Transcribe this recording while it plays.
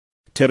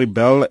Terry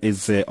Bell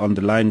is on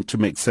the line to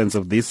make sense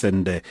of this,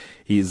 and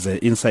he's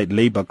Inside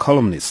Labour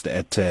columnist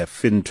at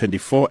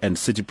Fin24 and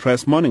City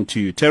Press. Morning to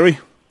you, Terry.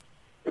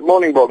 Good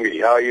morning, Bongi.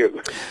 How are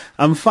you?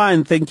 I'm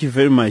fine, thank you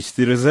very much.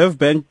 The Reserve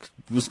Bank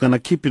was going to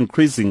keep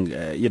increasing,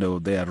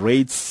 their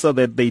rates so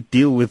that they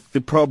deal with the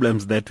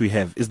problems that we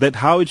have. Is that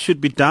how it should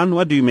be done?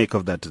 What do you make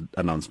of that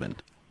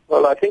announcement?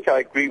 Well, I think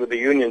I agree with the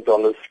unions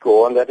on this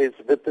score, and that is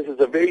that this is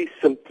a very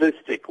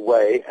simplistic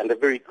way and a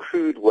very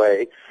crude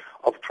way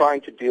of trying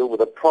to deal with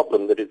a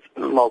problem that is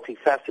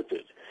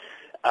multifaceted.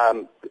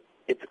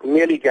 It's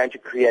merely going to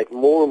create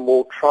more and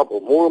more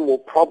trouble, more and more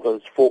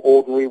problems for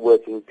ordinary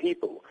working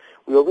people.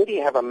 We already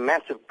have a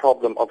massive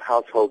problem of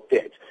household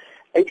debt.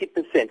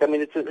 80%, I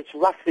mean, it's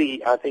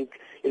roughly, I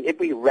think, in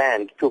every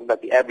rand, talking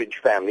about the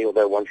average family,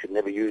 although one should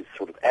never use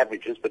sort of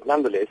averages, but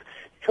nonetheless,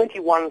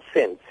 21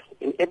 cents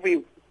in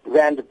every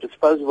rand of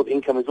disposable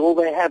income is all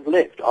they have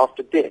left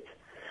after debt.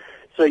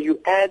 So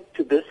you add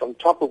to this, on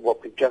top of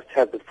what we've just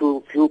had, the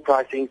fuel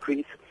price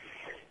increase,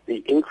 the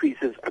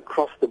increases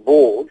across the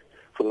board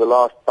from the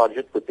last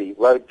budget with the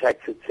road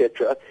tax,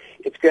 etc.,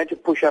 it's going to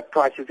push up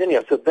prices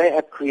anyhow. So they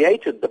have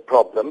created the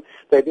problem.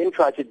 They then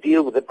try to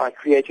deal with it by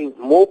creating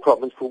more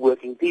problems for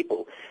working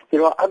people.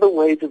 There are other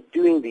ways of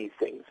doing these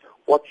things.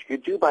 What you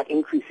do by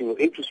increasing your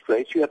interest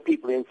rates, you have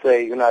people in,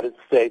 say, United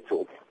States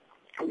or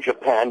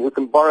Japan who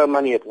can borrow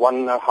money at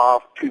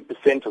 1.5%,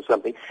 2% or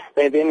something.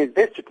 They then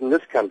invest it in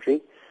this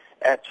country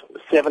at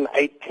 7,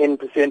 8,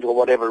 10% or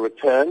whatever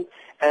return,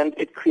 and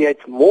it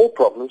creates more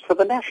problems for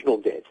the national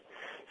debt.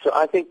 So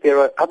I think there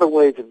are other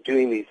ways of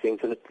doing these things,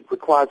 and it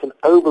requires an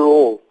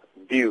overall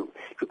view.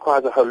 It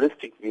requires a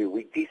holistic view.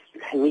 We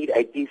need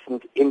a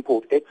decent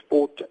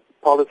import-export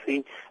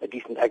policy, a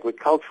decent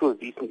agricultural, a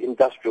decent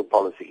industrial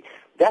policy.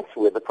 That's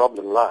where the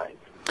problem lies.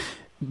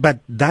 But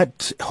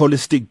that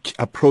holistic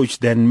approach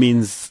then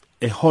means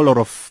a whole lot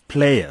of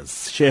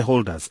players,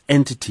 shareholders,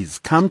 entities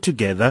come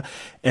together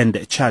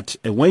and chart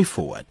a way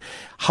forward.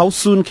 How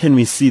soon can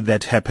we see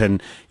that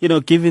happen,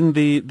 given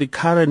the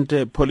current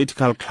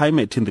political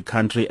climate in the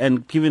country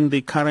and given the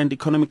current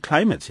economic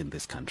climate in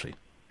this country?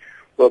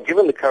 Well,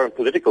 given the current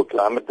political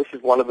climate, this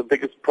is one of the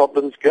biggest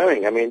problems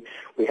going. I mean,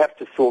 we have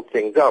to sort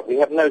things out. We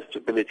have no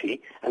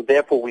stability, and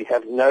therefore we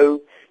have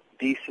no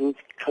decent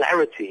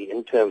clarity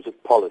in terms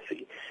of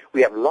policy.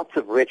 We have lots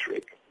of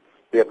rhetoric,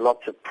 we have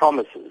lots of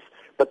promises,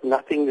 but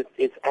nothing that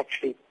is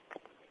actually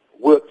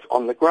works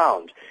on the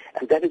ground.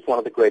 And that is one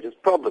of the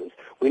greatest problems.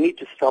 We need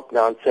to stop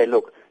now and say,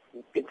 look,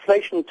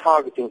 inflation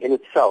targeting in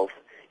itself,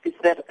 is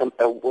that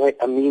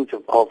a means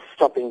of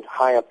stopping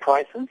higher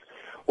prices?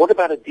 What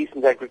about a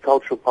decent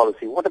agricultural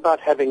policy? What about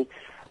having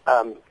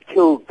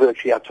killed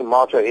virtually our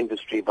tomato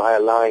industry by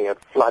allowing a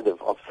flood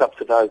of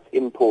subsidized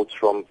imports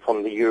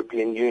from the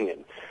European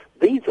Union?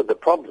 These are the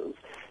problems.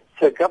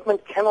 So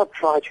government cannot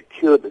try to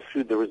cure this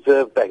through the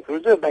Reserve Bank. The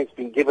Reserve Bank's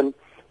been given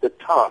the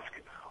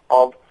task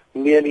of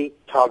merely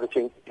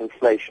targeting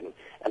inflation.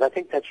 And I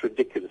think that's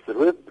ridiculous.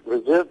 The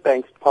Reserve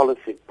Bank's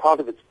policy, part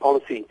of its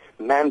policy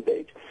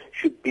mandate,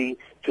 should be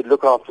to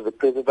look after the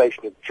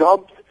preservation of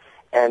jobs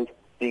and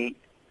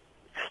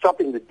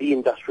stopping the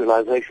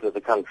deindustrialization of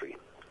the country.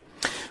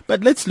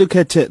 But let's look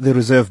at the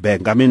Reserve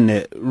Bank. I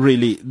mean,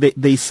 really,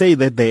 they say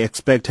that they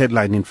expect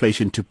headline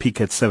inflation to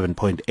peak at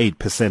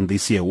 7.8%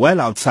 this year,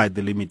 well outside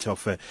the limit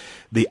of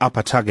the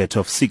upper target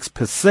of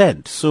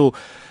 6%. So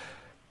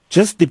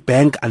just the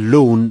bank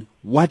alone,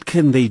 what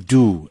can they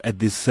do at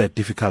this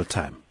difficult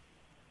time?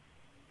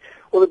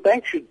 Well, the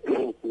bank should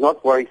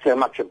not worry so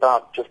much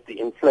about just the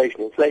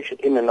inflation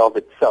in and of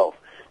itself.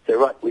 Say,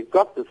 right, we've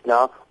got this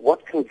now,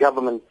 what can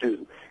government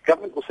do?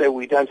 Government will say,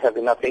 we don't have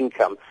enough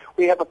income.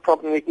 We have a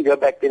problem, we can go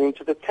back then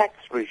into the tax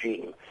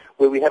regime,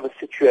 where we have a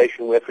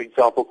situation where, for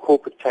example,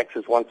 corporate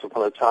taxes once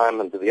upon a time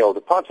under the old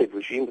apartheid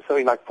regime was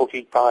something like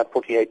 45,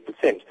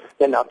 48%.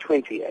 They're now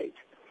 28.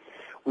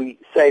 We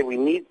say we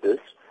need this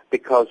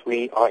because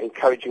we are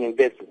encouraging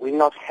investment. We've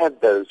not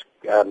had those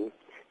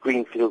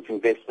greenfields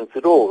investments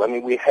at all. I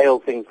mean, we hail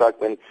things like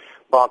when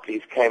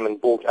Barclays came and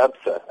bought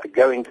Absa, a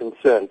going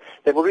concern.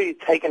 They've already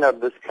taken out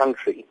of this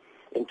country,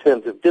 in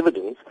terms of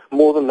dividends,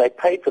 more than they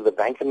paid for the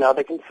bank, and now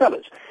they can sell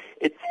it.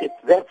 It's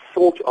that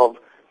sort of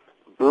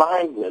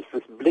blindness,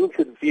 this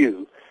blinkered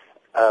view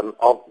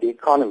of the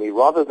economy,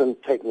 rather than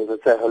taking, as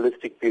I say, a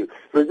holistic view.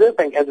 The Reserve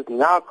Bank, as it's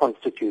now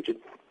constituted,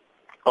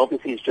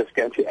 obviously is just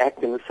going to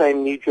act in the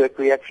same knee-jerk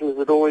reaction as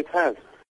it always has.